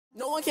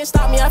one can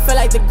stop me, I feel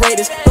like the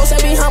greatest. Don't say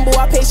be humble,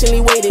 I patiently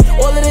waited.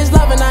 All of this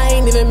love and I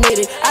ain't even made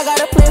it. I got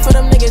a plan for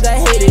them niggas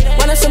that hate it.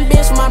 Run up some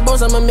bands for my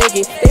bros, I'ma make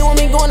it. They want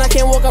me going, I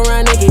can't walk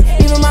around naked.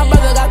 Even my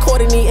brother got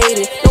caught and he ate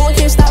it. No one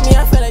can stop me,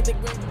 I feel like the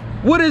greatest.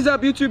 What is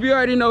up, YouTube? You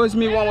already know it's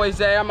me, One Way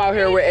Zay. I'm out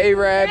here with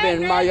A-Rab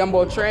and my young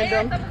boy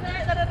Trandom.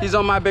 He's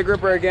on my big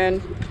ripper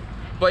again.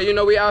 But you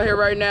know, we out here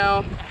right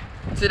now.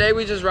 Today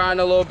we just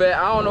riding a little bit.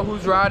 I don't know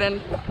who's riding.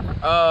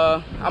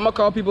 I'm gonna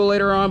call people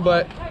later on,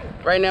 but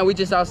right now we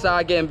just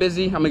outside getting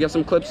busy. I'm gonna get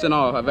some clips and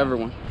all of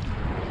everyone.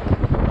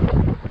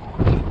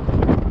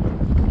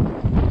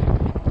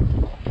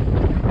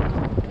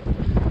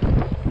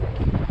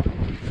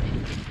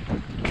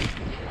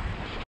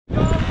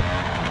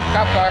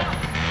 Cop car.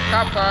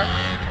 Cop car.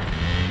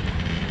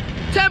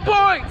 10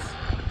 points!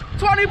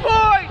 20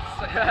 points!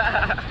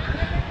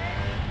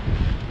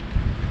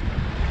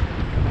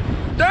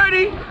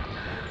 30,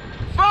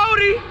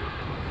 40,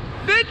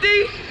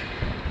 50.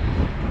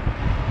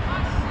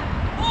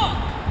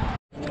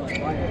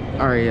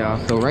 Alright, y'all,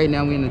 so right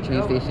now we in the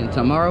train station.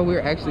 Tomorrow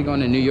we're actually going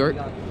to New York.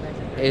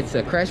 It's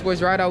a Crash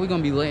Boys ride out. We're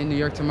gonna be late in New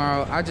York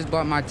tomorrow. I just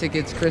bought my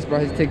tickets. Chris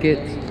bought his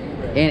tickets,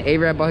 and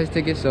A-Rab bought his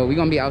tickets. So we're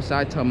gonna be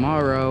outside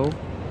tomorrow.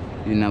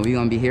 You know, we're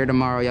gonna be here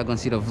tomorrow. Y'all gonna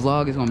see the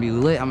vlog. It's gonna be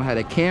lit. I'm gonna have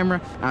the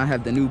camera. I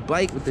have the new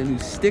bike with the new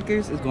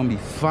stickers. It's gonna be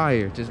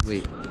fire. Just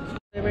wait.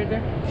 Right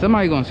there?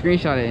 Somebody gonna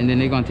screenshot it and then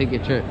they're gonna take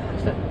your trip.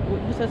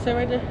 What's that say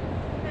right there?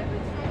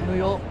 New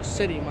York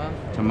City, man.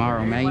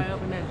 Tomorrow, man.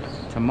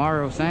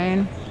 Tomorrow,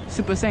 Saiyan.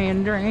 Super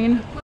Saiyan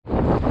Drain.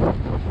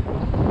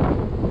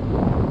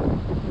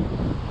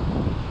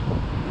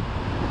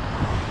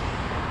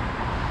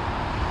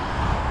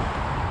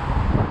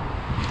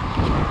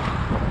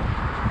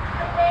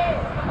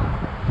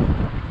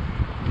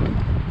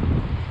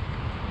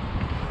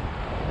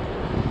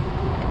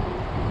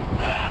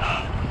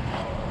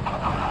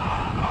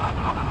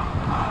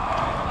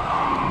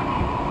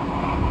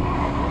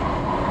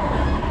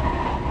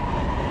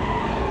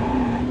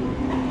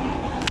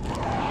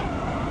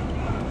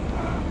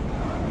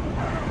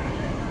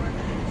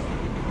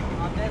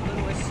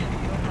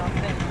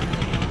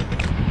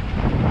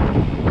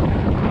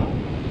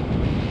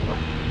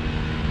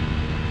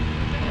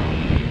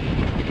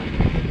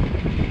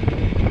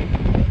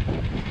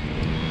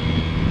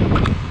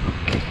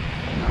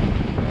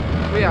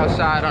 We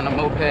outside on the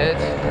mopeds.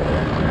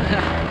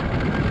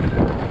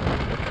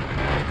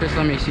 Chris,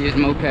 let me see his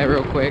moped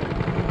real quick.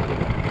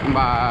 I'm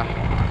by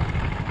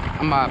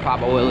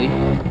Papa Willie.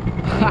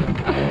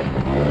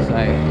 It's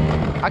like,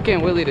 I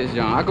can't Willie this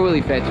John. I can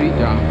Willie Fat Tweet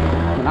John,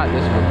 but not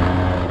this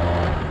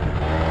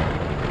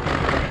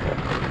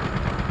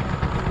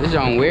one. This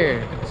John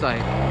weird. It's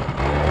like,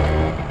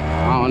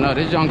 I don't know.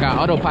 This John got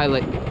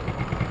autopilot.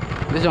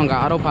 This John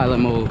got autopilot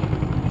mode.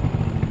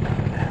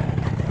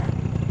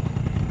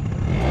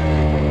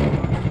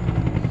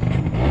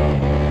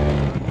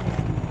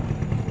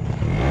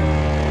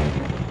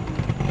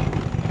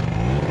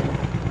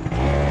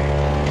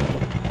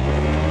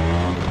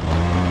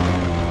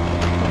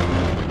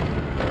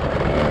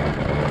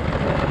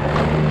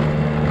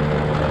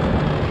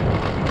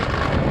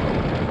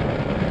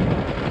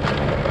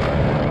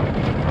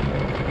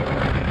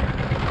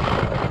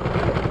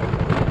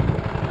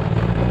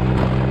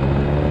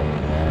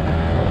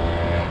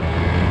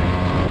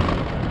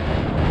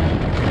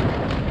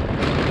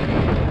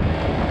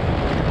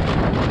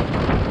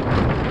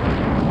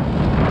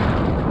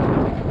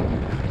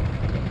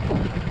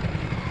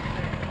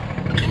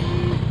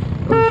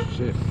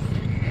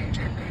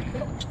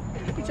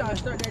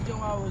 Start that joint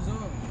while I was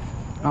on.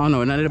 I don't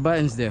know, none of the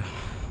buttons there,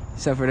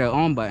 except for the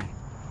on button.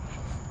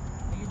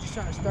 You just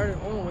trying to start it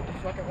on with the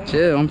fucking on.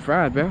 Chill, I'm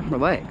fried, bro.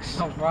 Relax.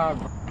 I'm fried,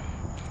 bro.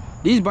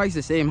 These bikes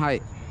the same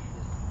height.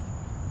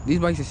 These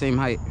bikes the same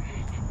height.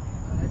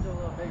 That joint a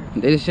little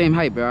bigger. They're the same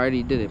height, bro. I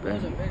already did it, bro.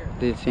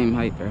 They're the same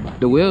height, bro.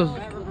 The wheels,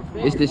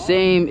 it's the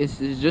same. It's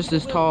just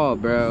as tall,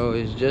 bro.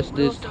 It's just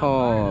as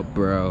tall,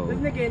 bro. This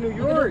nigga in New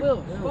York.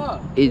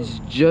 It's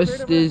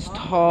just as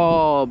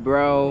tall,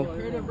 bro.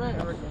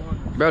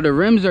 Bro, the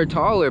rims are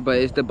taller,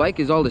 but the bike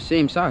is all the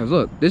same size.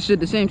 Look, this shit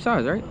the same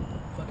size, right?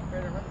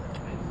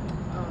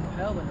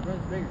 Hell, but the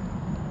rim's bigger.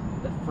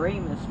 The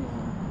frame is smaller.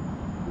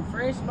 The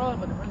frame's smaller,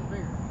 but the rim's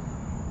bigger.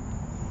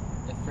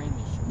 The frame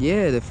is short.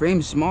 Yeah, the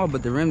frame's small,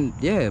 but the rim,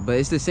 yeah, but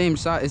it's the same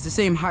size. It's the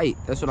same height.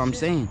 That's what I'm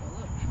saying.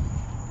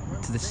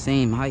 It's the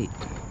same height.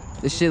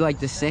 This shit like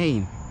the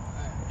same.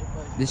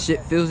 This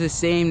shit feels the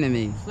same to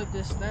me. Flip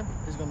this snap,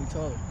 it's gonna be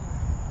taller.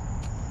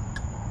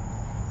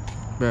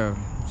 Bro,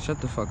 shut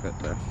the fuck up,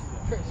 bro.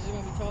 Chris, is it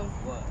gonna be taller?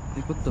 What?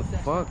 Like, what the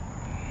fuck?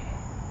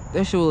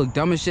 That shit will look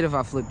dumb as shit if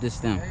I flip this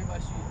down.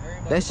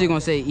 That shit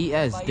gonna say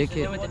ES,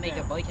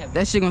 dickhead.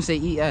 That shit gonna say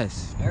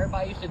ES.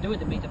 Everybody used to do it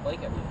to make the bike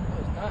heavier. No,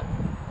 it's not.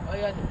 All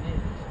you have to do is,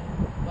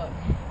 look.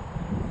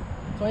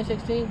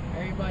 2016,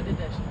 everybody did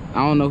that shit.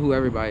 I don't know who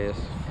everybody is.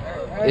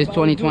 It's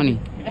 2020.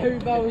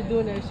 Everybody was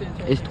doing that shit.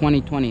 It's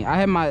 2020. I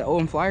had my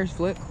own flyers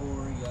flip.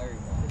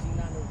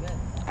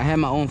 I had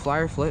my own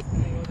flyer flip.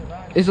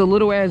 It's a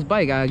little ass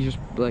bike. I just,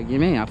 like, you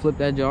mean, I flipped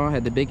that joint,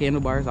 had the big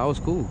handlebars. I was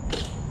cool.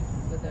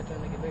 Flip that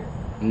joint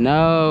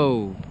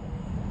No.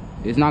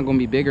 It's not gonna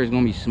be bigger, it's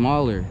gonna be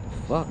smaller.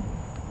 Fuck.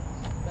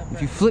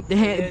 If you flip the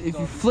hand, if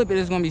you flip it,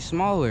 it's gonna be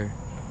smaller.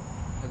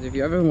 If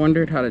you ever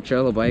wondered how to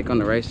trail a bike on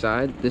the right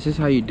side, this is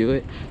how you do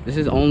it. This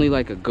is only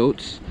like a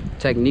goat's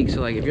technique.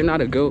 So like if you're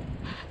not a goat,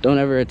 don't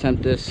ever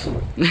attempt this.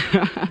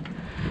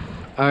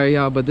 Alright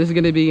y'all, but this is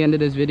gonna be the end of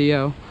this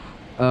video.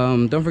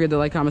 Don't forget to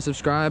like, comment,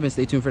 subscribe, and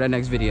stay tuned for that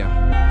next video.